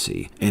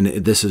prophecy. And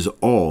this is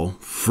all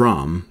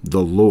from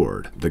the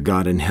Lord, the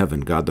God in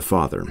heaven, God the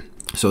Father.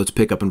 So let's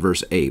pick up in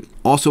verse 8.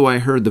 Also I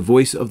heard the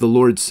voice of the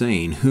Lord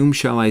saying, whom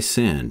shall I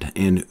send,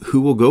 and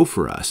who will go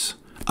for us?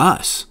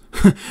 Us.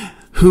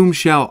 Whom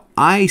shall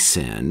I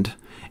send,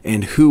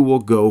 and who will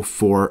go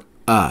for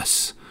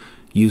us?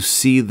 You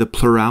see the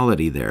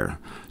plurality there.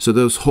 So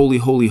those holy,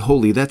 holy,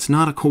 holy, that's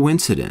not a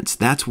coincidence.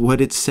 That's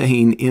what it's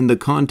saying in the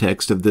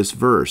context of this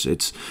verse.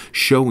 It's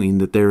showing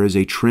that there is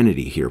a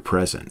Trinity here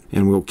present.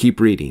 And we'll keep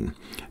reading.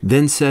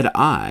 Then said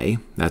I,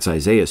 that's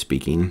Isaiah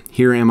speaking,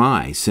 here am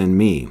I, send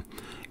me.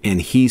 And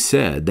he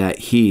said that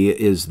he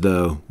is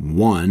the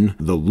one,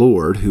 the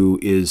Lord, who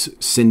is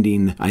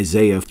sending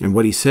Isaiah. And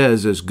what he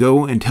says is,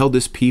 go and tell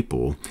this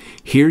people,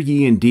 hear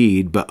ye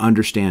indeed, but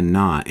understand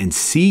not, and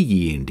see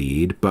ye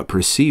indeed, but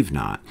perceive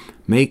not.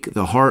 Make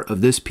the heart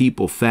of this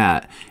people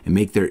fat, and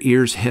make their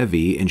ears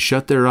heavy, and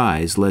shut their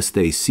eyes, lest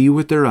they see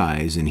with their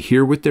eyes, and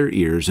hear with their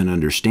ears, and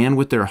understand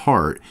with their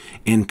heart,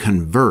 and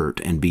convert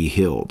and be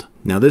healed.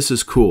 Now this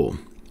is cool.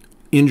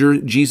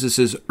 In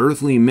Jesus'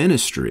 earthly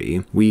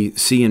ministry, we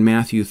see in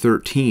Matthew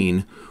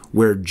 13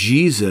 where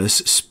Jesus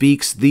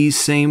speaks these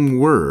same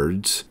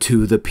words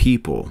to the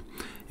people.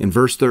 In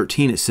verse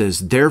 13, it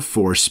says,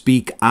 "Therefore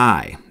speak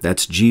I,"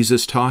 that's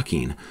Jesus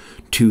talking,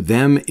 "to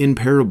them in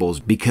parables,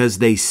 because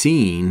they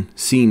seeing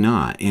see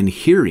not, and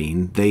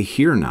hearing they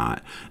hear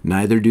not,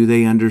 neither do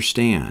they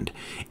understand.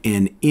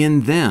 And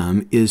in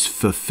them is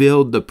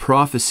fulfilled the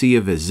prophecy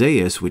of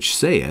Isaiah, which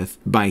saith,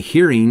 By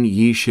hearing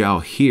ye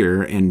shall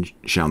hear, and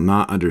shall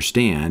not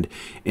understand,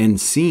 and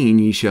seeing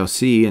ye shall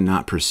see, and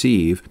not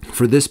perceive.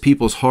 For this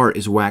people's heart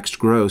is waxed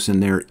gross,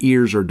 and their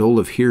ears are dull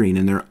of hearing,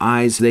 and their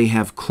eyes they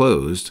have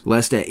closed,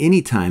 lest at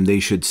any time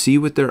they should see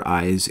with their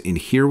eyes, and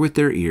hear with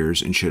their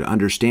ears, and should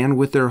understand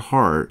with their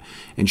heart,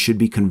 and should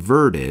be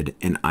converted,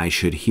 and I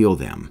should heal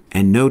them."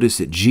 And notice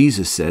that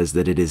Jesus says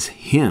that it is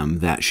Him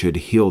that should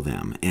heal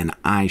them, and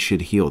I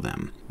should heal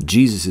them.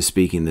 Jesus is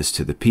speaking this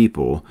to the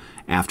people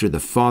after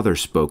the Father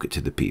spoke it to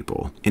the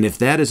people. And if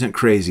that isn't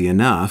crazy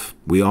enough,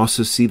 we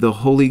also see the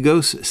Holy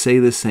Ghost say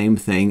the same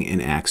thing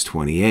in Acts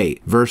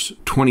 28. Verse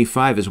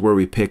 25 is where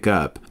we pick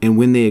up. "And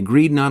when they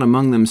agreed not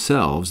among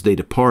themselves, they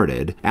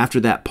departed. After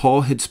that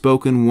Paul had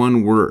spoken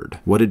one word."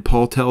 What did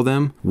Paul tell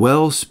them?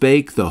 "Well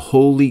spake the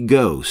Holy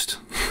Ghost."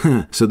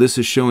 So this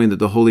is showing that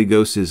the Holy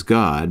Ghost is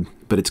God,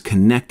 but it's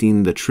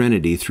connecting the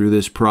Trinity through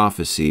this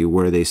prophecy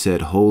where they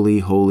said, "Holy,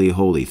 holy,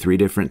 holy," 3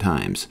 different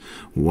times,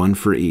 one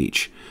for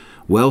each.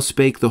 "Well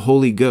spake the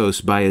Holy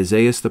Ghost by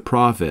Isaiah the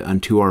prophet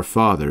unto our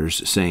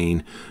fathers,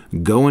 saying,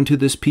 Go unto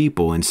this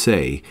people, and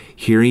say,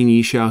 Hearing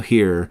ye shall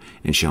hear,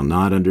 and shall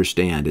not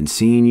understand, and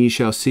seeing ye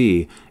shall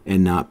see,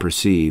 and not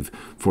perceive.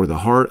 For the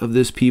heart of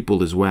this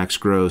people is waxed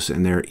gross,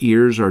 and their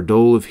ears are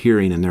dull of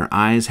hearing, and their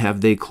eyes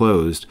have they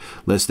closed,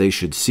 lest they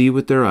should see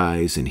with their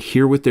eyes, and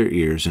hear with their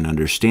ears, and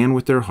understand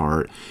with their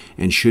heart,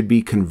 and should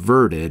be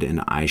converted,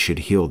 and I should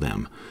heal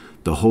them."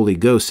 The Holy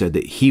Ghost said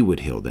that He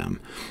would heal them.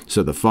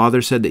 So the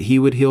Father said that He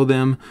would heal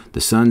them, the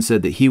Son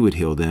said that He would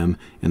heal them,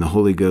 and the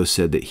Holy Ghost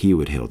said that He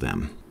would heal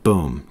them.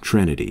 Boom,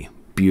 Trinity.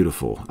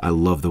 Beautiful. I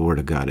love the Word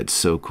of God. It's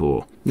so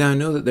cool. Now, I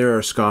know that there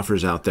are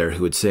scoffers out there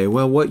who would say,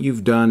 well, what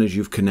you've done is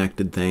you've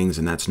connected things,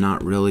 and that's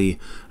not really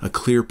a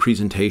clear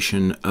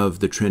presentation of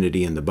the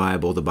Trinity in the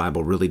Bible. The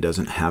Bible really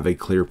doesn't have a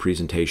clear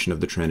presentation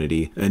of the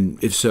Trinity. And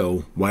if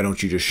so, why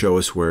don't you just show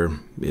us where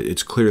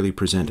it's clearly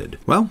presented?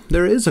 Well,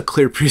 there is a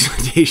clear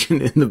presentation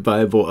in the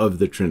Bible of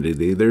the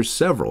Trinity. There's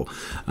several.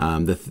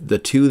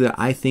 The 2 that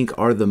I think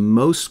are the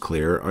most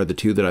clear are the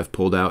 2 that I've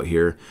pulled out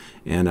here,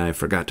 and I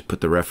forgot to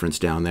put the reference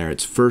down there.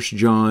 It's 1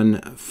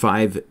 John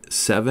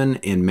 5:7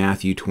 and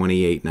Matthew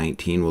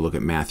 28:19. We'll look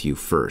at Matthew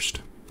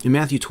first. In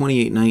Matthew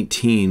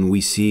 28:19,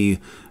 we see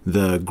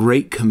the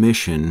Great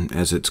Commission,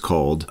 as it's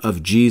called,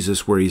 of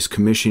Jesus, where He's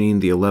commissioning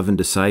the 11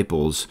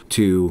 disciples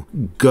to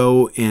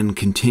go and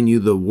continue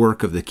the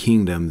work of the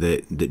kingdom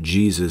that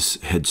Jesus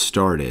had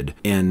started.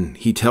 And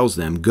He tells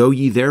them, "Go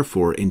ye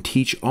therefore and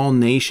teach all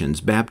nations,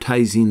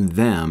 baptizing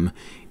them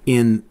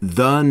in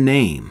the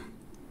name,"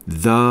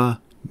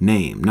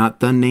 not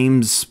the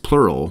names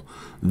plural,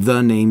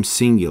 the name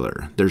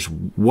singular. There's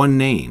one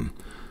name.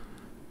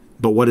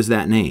 But what is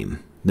that name?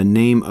 The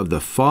name of the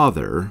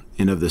Father,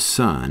 and of the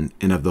Son,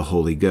 and of the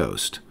Holy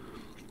Ghost.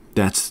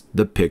 That's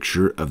the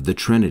picture of the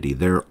Trinity.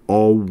 They're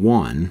all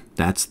one.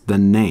 That's the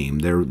name.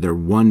 They're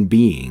one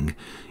being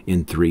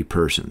in 3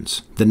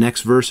 persons. The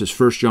next verse is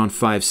 1 John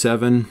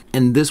 5:7,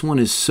 and this one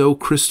is so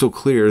crystal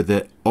clear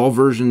that all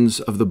versions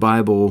of the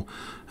Bible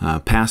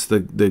past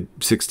the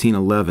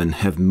 1611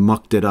 have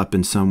mucked it up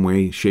in some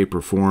way, shape,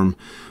 or form,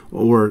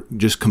 or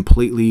just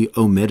completely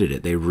omitted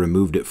it. They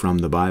removed it from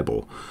the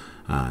Bible.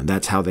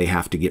 That's how they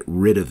have to get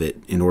rid of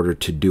it in order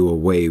to do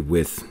away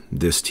with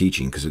this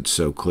teaching, because it's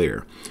so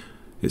clear.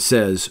 It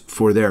says,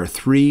 "For there are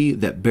 3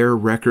 that bear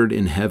record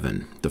in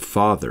heaven, the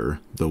Father,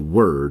 the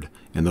Word,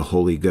 and the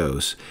Holy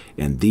Ghost,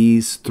 and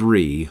these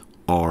 3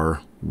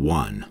 are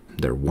one."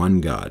 They're one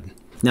God.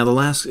 Now, the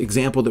last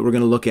example that we're going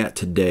to look at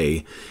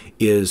today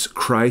is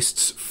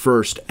Christ's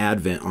first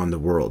advent on the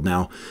world.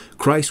 Now,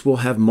 Christ will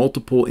have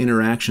multiple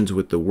interactions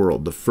with the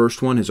world. The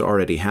first one has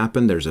already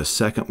happened. There's a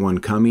second one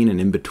coming, and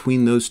in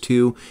between those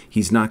 2,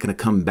 He's not going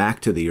to come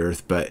back to the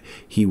earth, but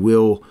He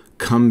will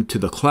come to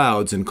the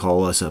clouds and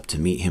call us up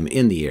to meet Him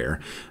in the air,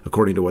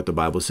 according to what the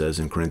Bible says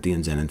in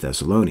Corinthians and in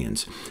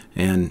Thessalonians.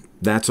 And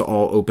that's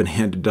all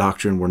open-handed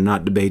doctrine. We're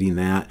not debating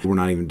that. We're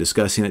not even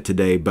discussing it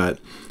today, but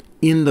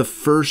in the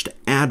first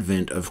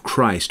advent of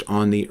Christ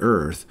on the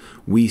earth,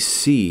 we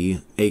see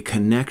a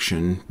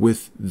connection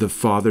with the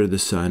Father, the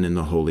Son, and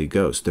the Holy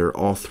Ghost. They're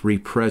all 3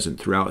 present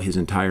throughout His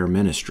entire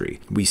ministry.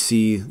 We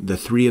see the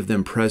 3 of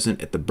them present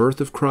at the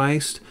birth of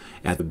Christ,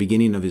 at the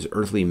beginning of His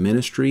earthly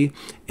ministry,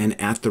 and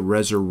at the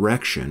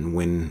resurrection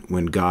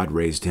when God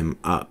raised Him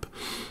up.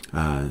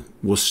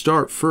 We'll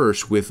start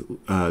first with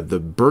the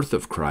birth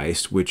of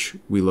Christ, which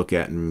we look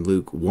at in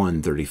Luke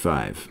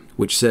 1:35,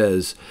 which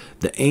says,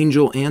 "The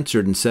angel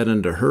answered and said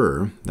unto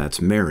her,"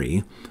 that's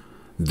Mary,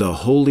 "The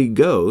Holy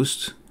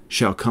Ghost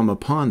shall come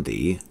upon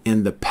thee,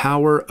 and the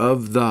power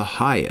of the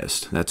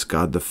highest," that's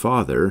God the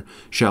Father,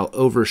 "shall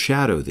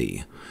overshadow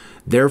thee.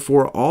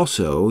 Therefore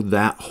also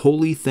that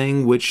holy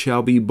thing which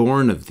shall be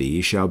born of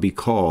thee shall be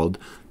called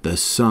the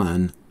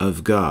Son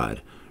of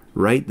God."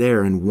 Right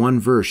there in one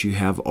verse, you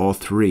have all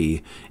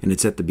three, and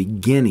it's at the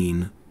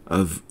beginning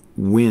of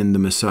when the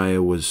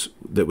Messiah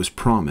that was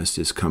promised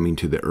is coming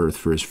to the earth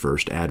for his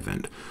first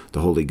advent.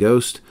 The Holy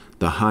Ghost,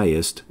 the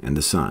highest, and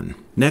the Son.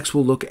 Next,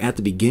 we'll look at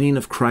the beginning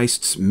of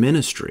Christ's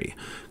ministry.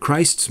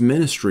 Christ's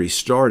ministry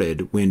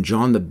started when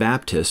John the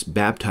Baptist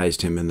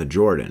baptized him in the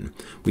Jordan.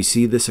 We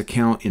see this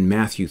account in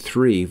Matthew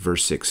 3,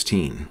 verse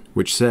 16,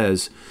 which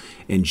says,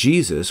 "And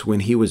Jesus,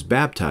 when he was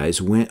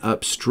baptized, went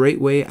up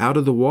straightway out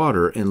of the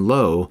water, and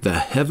lo, the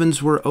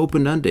heavens were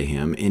opened unto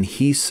him, and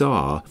he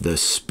saw the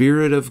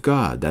Spirit of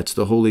God," that's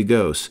the Holy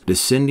Ghost,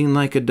 "descending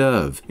like a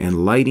dove,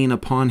 and lighting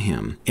upon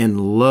him.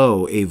 And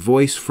lo, a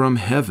voice from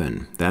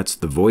heaven," that's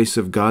the voice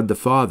of God the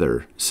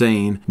Father,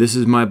 saying, "This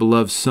is my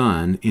beloved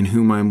Son, in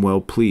whom I am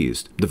well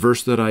pleased." The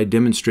verse that I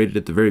demonstrated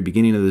at the very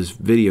beginning of this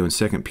video in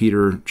 2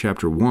 Peter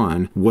chapter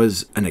 1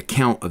 was an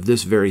account of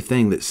this very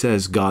thing that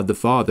says God the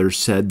Father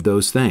said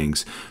those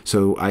things.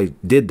 So I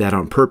did that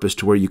on purpose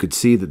to where you could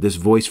see that this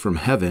voice from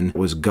heaven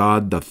was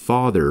God the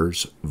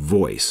Father's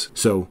voice.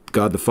 So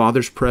God the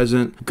Father's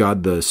present,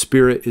 God the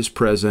Spirit is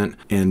present,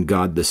 and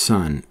God the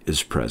Son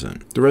is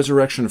present. The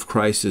resurrection of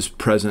Christ is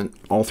present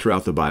all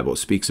throughout the Bible. It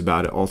speaks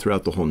about it all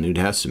throughout the whole New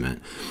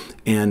Testament.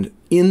 And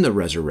in the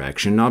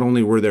resurrection, not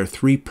only were there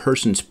three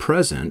persons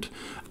present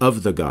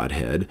of the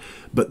Godhead,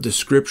 but the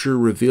Scripture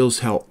reveals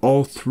how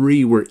all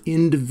three were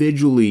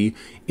individually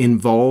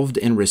involved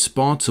and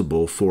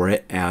responsible for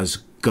it as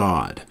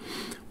God.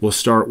 We'll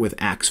start with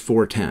Acts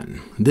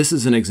 4:10. This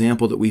is an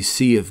example that we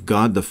see of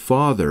God the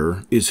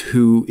Father is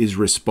who is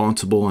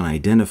responsible and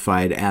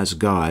identified as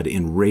God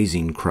in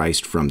raising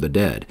Christ from the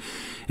dead.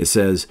 It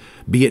says,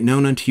 "Be it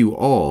known unto you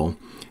all,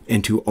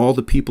 and to all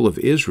the people of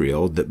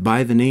Israel, that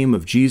by the name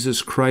of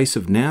Jesus Christ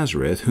of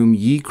Nazareth, whom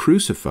ye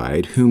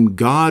crucified, whom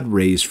God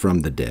raised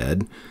from the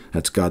dead,"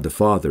 that's God the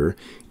Father,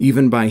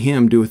 "even by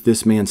him doeth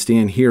this man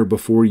stand here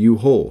before you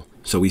whole."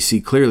 So we see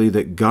clearly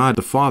that God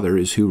the Father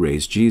is who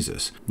raised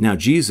Jesus. Now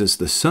Jesus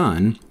the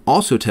Son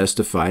also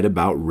testified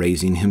about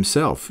raising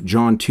himself.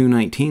 John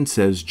 2:19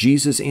 says,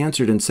 "Jesus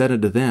answered and said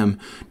unto them,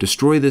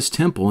 Destroy this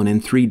temple, and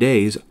in 3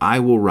 days I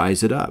will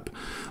rise it up."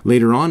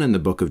 Later on in the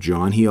book of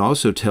John, he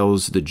also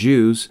tells the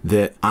Jews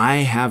that I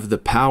have the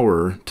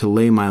power to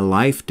lay my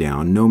life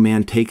down, no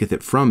man taketh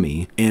it from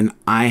me, and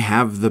I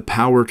have the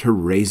power to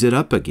raise it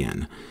up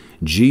again.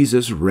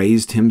 Jesus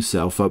raised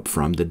himself up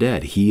from the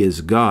dead. He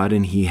is God,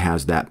 and he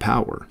has that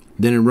power.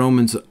 Then in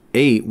Romans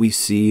 8, we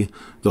see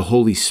the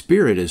Holy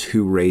Spirit is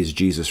who raised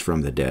Jesus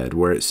from the dead,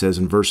 where it says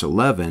in verse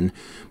 11,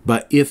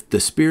 "But if the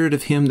Spirit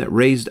of him that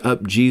raised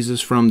up Jesus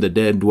from the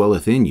dead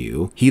dwelleth in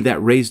you, he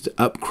that raised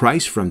up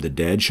Christ from the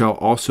dead shall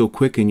also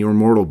quicken your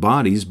mortal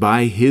bodies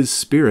by his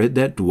Spirit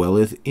that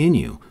dwelleth in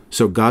you."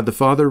 So God the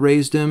Father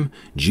raised him,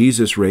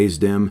 Jesus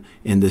raised him,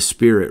 and the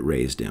Spirit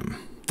raised him.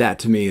 That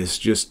to me is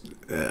just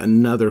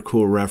another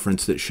cool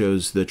reference that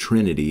shows the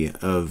Trinity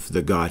of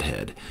the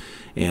Godhead.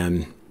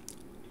 And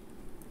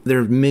there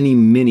are many,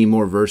 many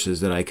more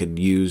verses that I could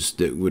use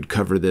that would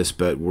cover this,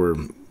 but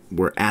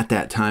we're at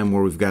that time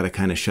where we've got to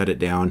kind of shut it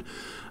down.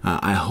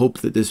 I hope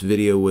that this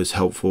video was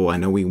helpful. I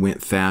know we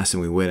went fast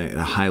and we went at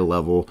a high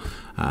level.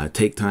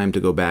 Take time to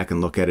go back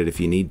and look at it if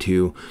you need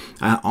to.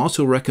 I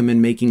also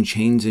recommend making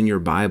chains in your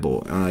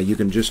Bible. You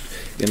can just,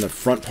 in the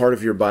front part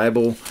of your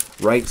Bible,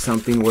 write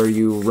something where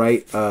you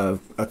write a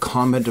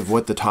comment of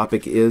what the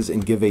topic is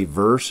and give a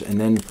verse. And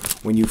then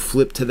when you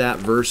flip to that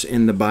verse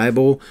in the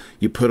Bible,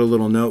 you put a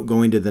little note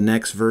going to the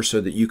next verse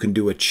so that you can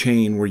do a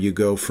chain where you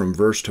go from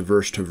verse to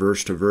verse to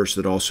verse to verse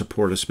that all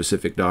support a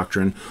specific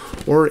doctrine.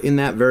 Or in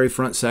that very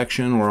front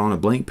section or on a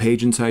blank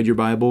page inside your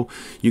Bible,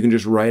 you can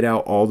just write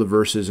out all the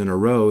verses in a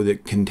row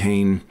that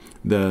contain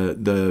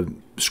the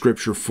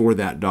scripture for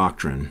that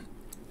doctrine.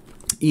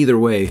 Either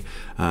way,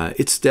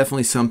 it's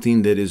definitely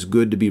something that is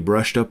good to be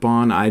brushed up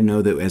on. I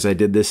know that as I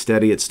did this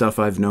study, it's stuff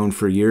I've known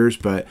for years,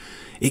 but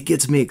it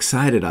gets me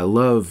excited. I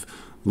love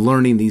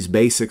learning these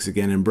basics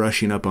again and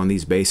brushing up on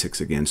these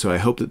basics again. So I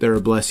hope that they're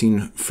a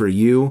blessing for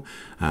you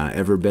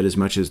every bit as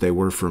much as they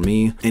were for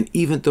me. And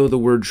even though the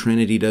word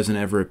Trinity doesn't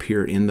ever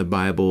appear in the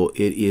Bible,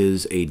 it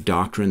is a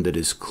doctrine that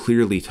is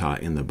clearly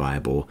taught in the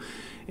Bible.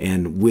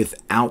 And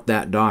without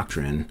that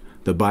doctrine,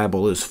 the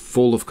Bible is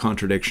full of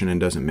contradiction and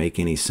doesn't make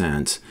any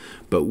sense.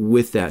 But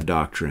with that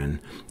doctrine,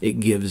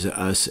 it gives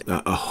us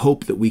a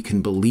hope that we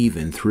can believe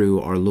in through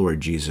our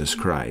Lord Jesus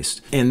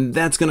Christ. And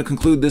that's going to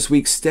conclude this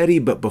week's study.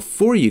 But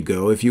before you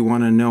go, if you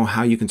want to know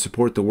how you can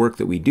support the work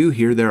that we do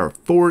here, there are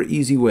 4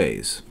 easy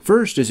ways.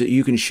 First is that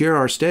you can share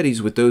our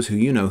studies with those who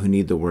you know who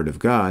need the Word of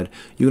God.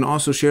 You can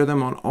also share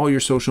them on all your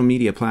social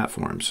media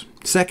platforms.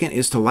 Second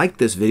is to like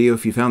this video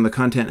if you found the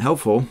content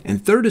helpful.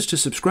 And third is to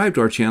subscribe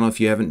to our channel if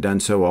you haven't done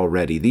so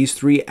already. These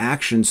 3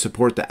 actions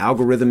support the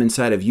algorithm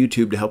inside of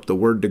YouTube to help the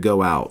Word to go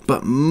go out.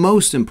 But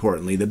most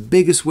importantly, the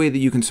biggest way that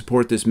you can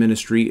support this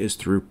ministry is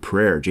through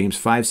prayer. James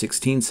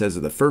 5:16 says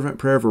that the fervent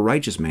prayer of a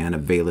righteous man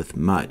availeth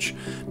much.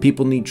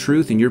 People need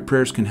truth, and your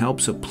prayers can help,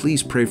 so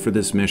please pray for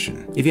this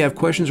mission. If you have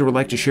questions or would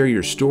like to share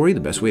your story, the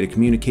best way to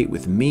communicate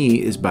with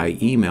me is by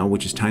email,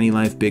 which is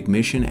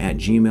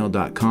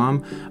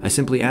tinylifebigmission@gmail.com. I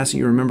simply ask that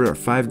you remember our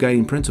 5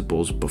 guiding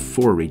principles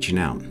before reaching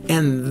out.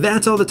 And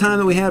that's all the time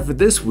that we have for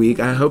this week.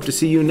 I hope to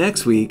see you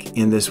next week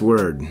in this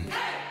Word.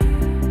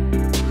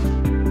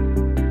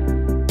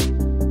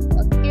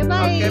 Okay,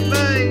 bye. Okay, bye.